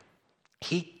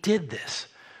 He did this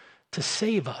to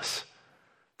save us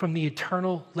from the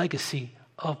eternal legacy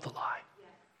of the lie.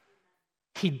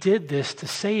 He did this to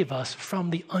save us from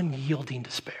the unyielding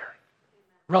despair.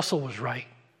 Russell was right.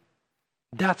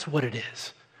 That's what it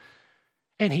is.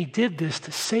 And he did this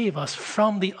to save us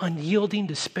from the unyielding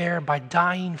despair by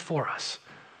dying for us,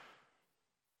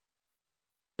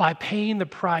 by paying the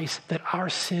price that our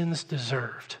sins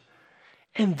deserved,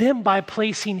 and then by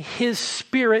placing his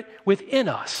Spirit within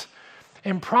us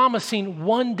and promising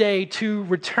one day to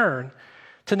return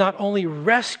to not only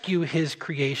rescue his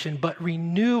creation, but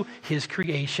renew his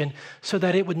creation so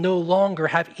that it would no longer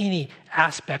have any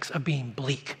aspects of being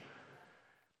bleak,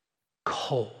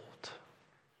 cold.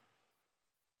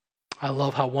 I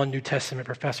love how one New Testament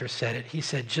professor said it. He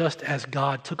said, just as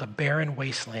God took a barren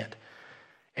wasteland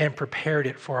and prepared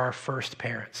it for our first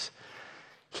parents,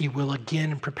 he will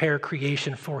again prepare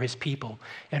creation for his people.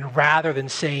 And rather than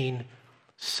saying,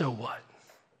 so what?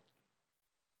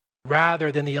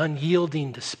 Rather than the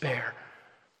unyielding despair,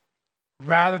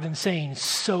 rather than saying,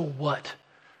 so what,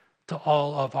 to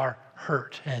all of our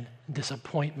hurt and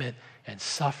disappointment and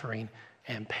suffering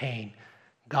and pain,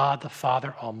 God the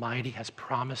Father Almighty has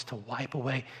promised to wipe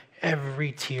away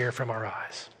every tear from our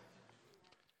eyes.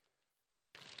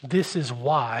 This is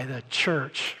why the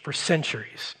church for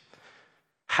centuries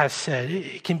has said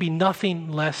it can be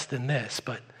nothing less than this,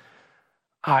 but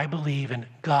I believe in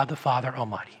God the Father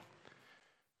Almighty,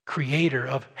 creator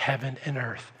of heaven and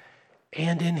earth,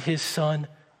 and in his Son,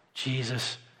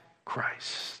 Jesus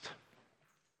Christ.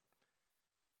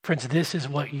 Friends, this is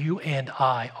what you and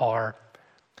I are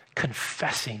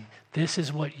confessing. This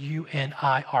is what you and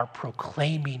I are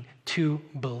proclaiming to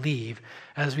believe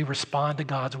as we respond to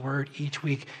God's word each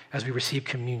week as we receive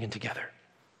communion together.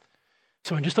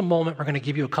 So in just a moment, we're going to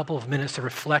give you a couple of minutes to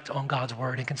reflect on God's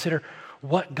word and consider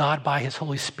what God by his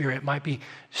Holy Spirit might be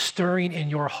stirring in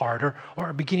your heart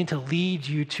or beginning to lead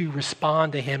you to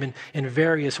respond to him in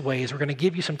various ways. We're going to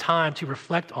give you some time to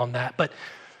reflect on that. But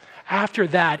after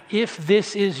that, if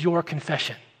this is your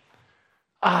confession,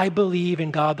 I believe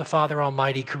in God the Father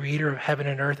Almighty, creator of heaven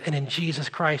and earth, and in Jesus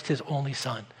Christ, his only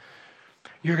Son,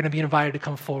 you're going to be invited to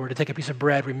come forward, to take a piece of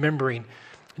bread, remembering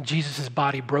Jesus'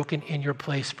 body broken in your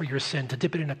place for your sin, to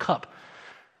dip it in a cup,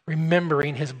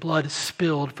 remembering his blood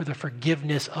spilled for the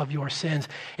forgiveness of your sins.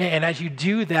 And as you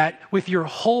do that with your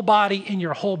whole body and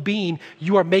your whole being,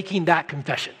 you are making that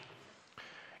confession.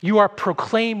 You are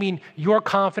proclaiming your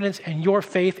confidence and your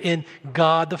faith in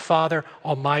God the Father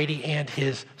Almighty and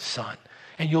his Son.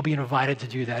 And you'll be invited to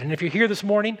do that. And if you're here this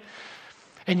morning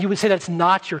and you would say that's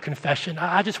not your confession,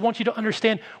 I just want you to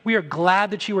understand we are glad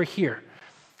that you are here.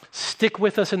 Stick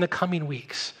with us in the coming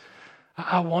weeks.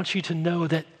 I want you to know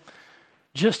that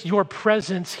just your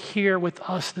presence here with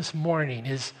us this morning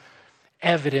is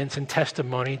evidence and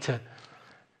testimony to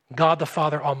God the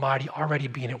Father Almighty already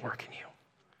being at work in you.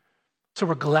 So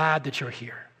we're glad that you're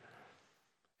here.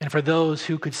 And for those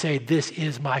who could say, this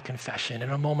is my confession, in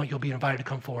a moment you'll be invited to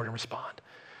come forward and respond.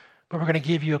 But we're going to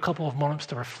give you a couple of moments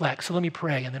to reflect. So let me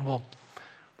pray and then we'll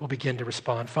begin to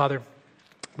respond. Father,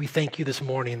 we thank you this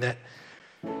morning that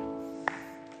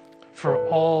for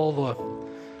all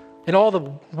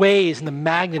the ways and the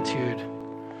magnitude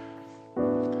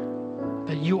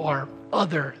that you are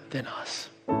other than us.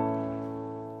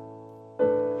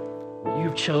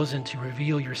 You've chosen to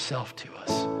reveal yourself to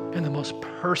us in the most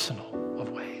personal of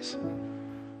ways.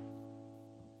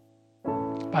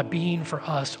 By being for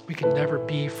us, we could never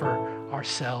be for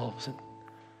ourselves, and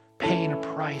paying a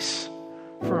price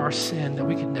for our sin that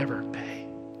we could never pay.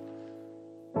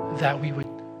 That we would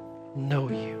know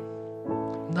you.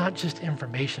 Not just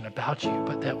information about you,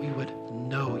 but that we would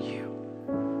know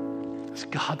you as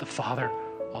God the Father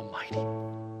Almighty.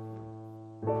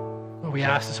 Lord, we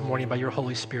ask this morning by your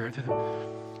Holy Spirit,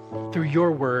 through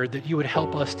your word, that you would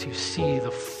help us to see the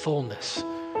fullness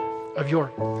of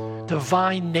your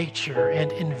divine nature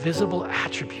and invisible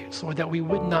attributes, Lord, that we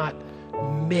would not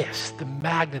miss the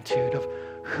magnitude of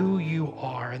who you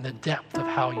are and the depth of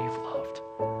how you've loved.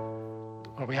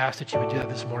 Lord, we ask that you would do that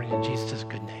this morning in Jesus'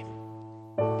 good name.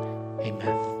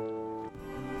 Amen.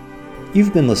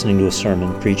 You've been listening to a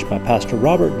sermon preached by Pastor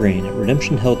Robert Greene at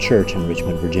Redemption Hill Church in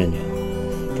Richmond, Virginia.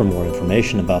 For more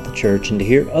information about the church and to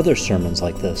hear other sermons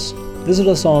like this, visit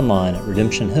us online at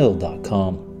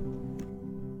redemptionhill.com.